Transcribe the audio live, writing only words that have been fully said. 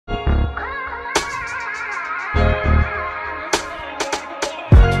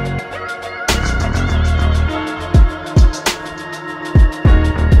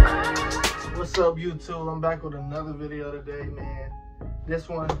YouTube? I'm back with another video today, man. This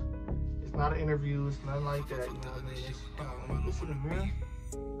one is not an interview, it's nothing like that, you know what I mean? It's, listen to me.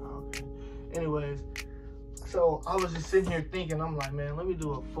 Okay. Anyways, so I was just sitting here thinking, I'm like, man, let me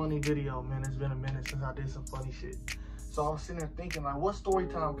do a funny video, man. It's been a minute since I did some funny shit. So I was sitting there thinking, like, what story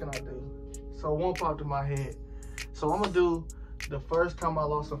time can I do? So one popped in my head. So I'm gonna do the first time I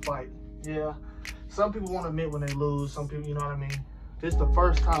lost a fight. Yeah, some people won't admit when they lose. Some people, you know what I mean? This is the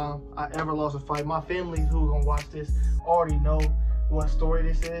first time I ever lost a fight. My family who gonna watch this already know what story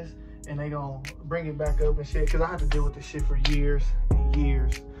this is, and they gonna bring it back up and shit. Cause I had to deal with this shit for years and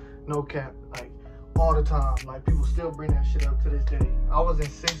years. No cap, like all the time. Like people still bring that shit up to this day. I was in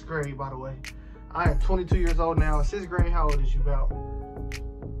 6th grade, by the way. I am 22 years old now. In 6th grade, how old is you about?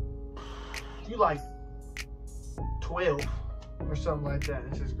 You like 12 or something like that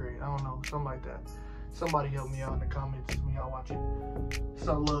in 6th grade. I don't know, something like that. Somebody help me out in the comments when y'all watch it.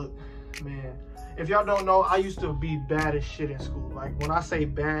 So look, man, if y'all don't know, I used to be bad as shit in school. Like when I say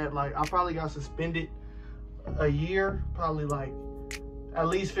bad, like I probably got suspended a year, probably like at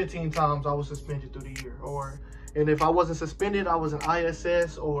least 15 times I was suspended through the year. And if I wasn't suspended, I was an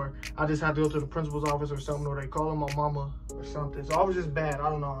ISS, or I just had to go to the principal's office or something, or they call my mama or something. So I was just bad. I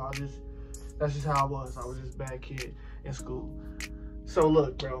don't know. That's just how I was. I was just a bad kid in school. So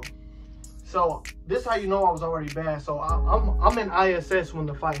look, bro. So this how you know I was already bad. So I'm in ISS when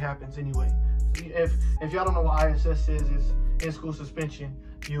the fight happens anyway. If y'all don't know what ISS is, it's in school suspension.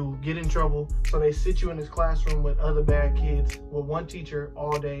 You get in trouble, so they sit you in this classroom with other bad kids with one teacher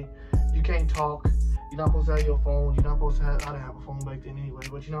all day. You can't talk. You're not supposed to have your phone. You're not supposed to have, I didn't have a phone back then anyway,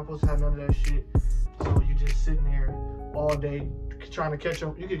 but you're not supposed to have none of that shit. So you just sitting there all day trying to catch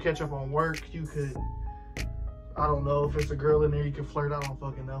up. You could catch up on work. You could, I don't know, if it's a girl in there, you can flirt. I don't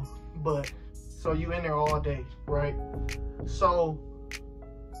fucking know. But so you in there all day, right? So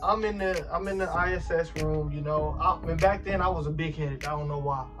I'm in the ISS room, you know. And back then I was a big headed. I don't know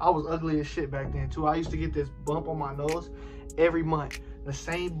why. I was ugly as shit back then too. I used to get this bump on my nose every month. The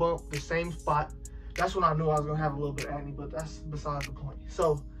same bump, the same spot. That's when I knew I was gonna have a little bit of acne, but that's besides the point.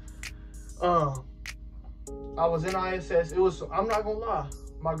 So I was in ISS. It was, I'm not gonna lie,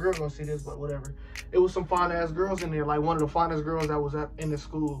 my girl gonna see this, but whatever. It was some fine ass girls in there. Like one of the finest girls that was in the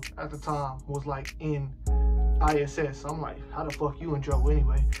school at the time was like in ISS. I'm like, how the fuck you in trouble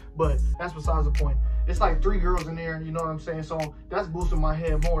anyway? But that's besides the point. It's like 3 girls in there, you know what I'm saying? So that's boosting my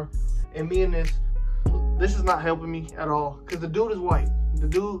head more. And me and this is not helping me at all. Cause the dude is white. The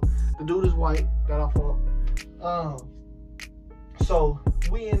dude is white that I fought. So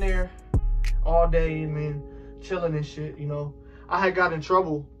we in there all day and then chilling and shit, you know. I had got in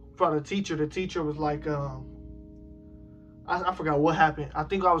trouble for the teacher. The teacher was like, I forgot what happened. I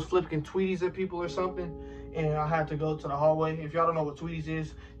think I was flipping Tweeties at people or something, and I had to go to the hallway. If y'all don't know what Tweeties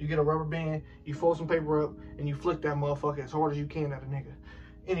is, you get a rubber band, you fold some paper up, and you flick that motherfucker as hard as you can at a nigga.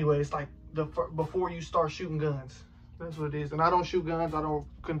 Anyway, it's like before you start shooting guns. That's what it is. And I don't shoot guns. I don't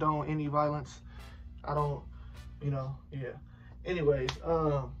condone any violence. I don't, you know, yeah. Anyways,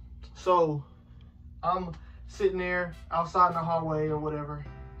 so I'm sitting there outside in the hallway or whatever.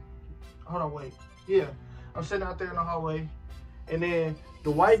 Hold on, wait. Yeah, I'm sitting out there in the hallway, and then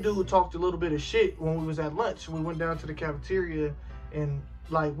the white dude talked a little bit of shit when we was at lunch. We went down to the cafeteria, and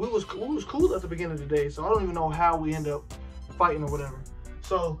like we was cool at the beginning of the day. So I don't even know how we end up fighting or whatever.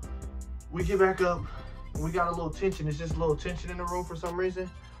 So we get back up. We got a little tension. It's just a little tension in the room for some reason.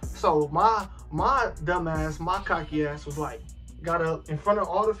 So my dumb ass, my cocky ass was like, got up in front of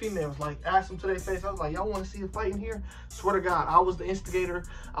all the females, like asked them to their face. I was like, y'all want to see a fight in here? Swear to God, I was the instigator.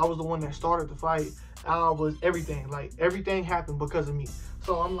 I was the one that started the fight. I was everything. Like everything happened because of me.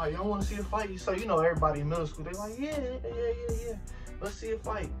 So I'm like, y'all want to see a fight? So you know, everybody in middle school, they're like, yeah. Let's see a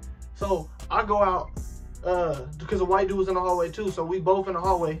fight. So I go out because the white dude was in the hallway too. So we both in the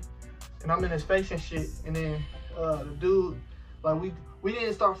hallway. And I'm in his face and shit, and then the dude, like we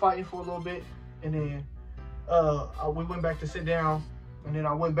didn't start fighting for a little bit, and then we went back to sit down, and then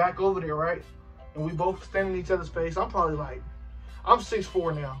I went back over there, right? And we both standing in each other's face. I'm probably like, I'm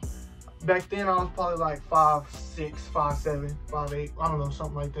 6'4" now. Back then I was probably like 5'6", 5'7", 5'8", I don't know,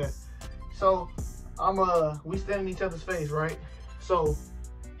 something like that. So we stand in each other's face, right? So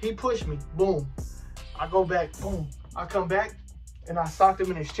he pushed me, boom. I go back, boom. I come back, and I socked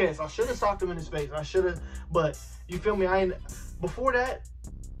him in his chest. I should have socked him in his face. I should have, but you feel me? Before that,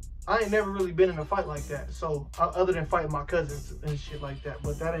 I ain't never really been in a fight like that. So other than fighting my cousins and shit like that,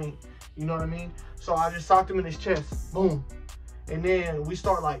 but that ain't, you know what I mean? So I just socked him in his chest, boom. And then we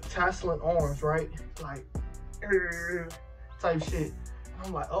start like tasseling arms, right? Like, type shit. And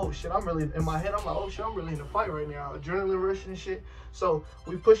I'm like, oh shit, I'm really, in my head, I'm like, oh shit, I'm really in a fight right now. Adrenaline rushing and shit. So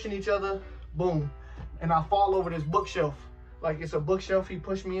we pushing each other, boom. And I fall over this bookshelf. Like, it's a bookshelf he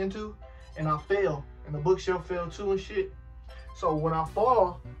pushed me into, and I fell. And the bookshelf fell too and shit. So when I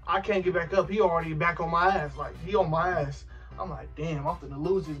fall, I can't get back up. He already back on my ass. Like, he on my ass. I'm like, damn, I'm finna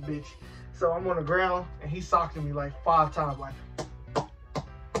lose this bitch. So I'm on the ground, and he socked me like 5 times, like,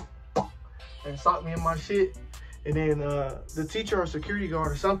 and socked me in my shit. And then the teacher or security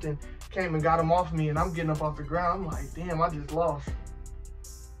guard or something came and got him off me, and I'm getting up off the ground. I'm like, damn, I just lost.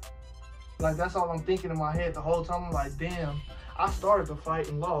 Like, that's all I'm thinking in my head the whole time. I'm like, damn, I started the fight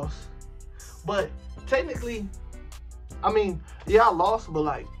and lost. But technically, I mean, yeah, I lost, but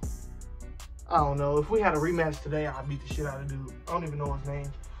like, I don't know. If we had a rematch today, I'd beat the shit out of the dude. I don't even know his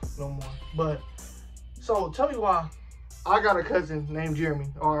name no more. But, so tell me why I got a cousin named Jeremy,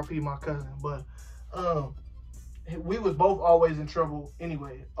 RIP my cousin. But, we was both always in trouble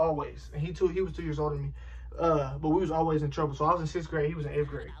anyway, always. And he was 2 years older than me. But we was always in trouble. So I was in 6th grade, he was in 8th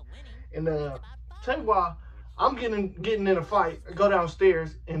grade. And tell me why I'm getting in a fight, I go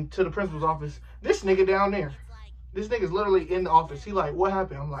downstairs and to the principal's office. This nigga down there. This nigga's literally in the office. He like, what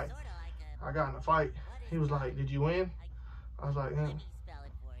happened? I'm like, I got in a fight. He was like, did you win? I was like,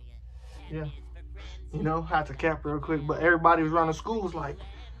 yeah. You know, had to cap real quick, but everybody was around the school was like,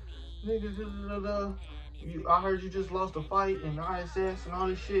 nigga, I heard you just lost a fight in ISS and all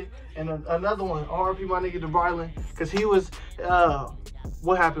this shit. And another one, RIP my nigga DeVryland, because he was,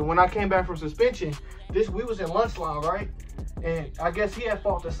 what happened? When I came back from suspension, we was in lunch line, right? And I guess he had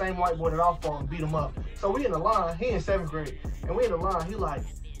fought the same white boy that I fought and beat him up. So we in the line, he in 7th grade, and we in the line, he like,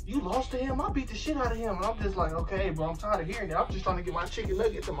 you lost to him? I beat the shit out of him. And I'm just like, okay, bro, I'm tired of hearing that. I'm just trying to get my chicken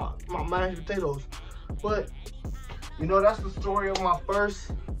nuggets and my mashed potatoes. But, you know, that's the story of my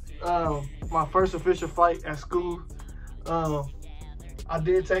first official fight at school. I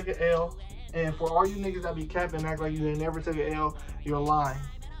did take an L. And for all you niggas that be capping and act like you ain't never took an L, you're lying.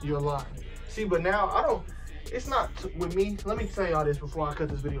 You're lying. See, but now, it's not with me. Let me tell y'all this before I cut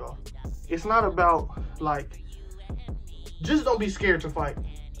this video off. It's not about, like, just don't be scared to fight.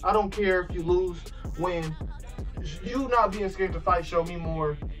 I don't care if you lose. When you not being scared to fight show me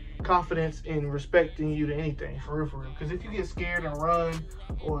more confidence in respecting you to anything, for real, for real. Because if you get scared and run,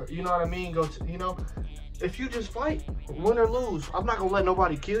 or, you know what I mean, you know, if you just fight, win or lose, I'm not gonna let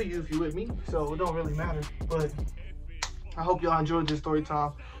nobody kill you if you with me, so it don't really matter. But I hope y'all enjoyed this story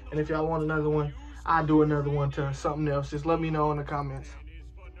time, and if y'all want another one, I'll do another one to something else. Just let me know in the comments.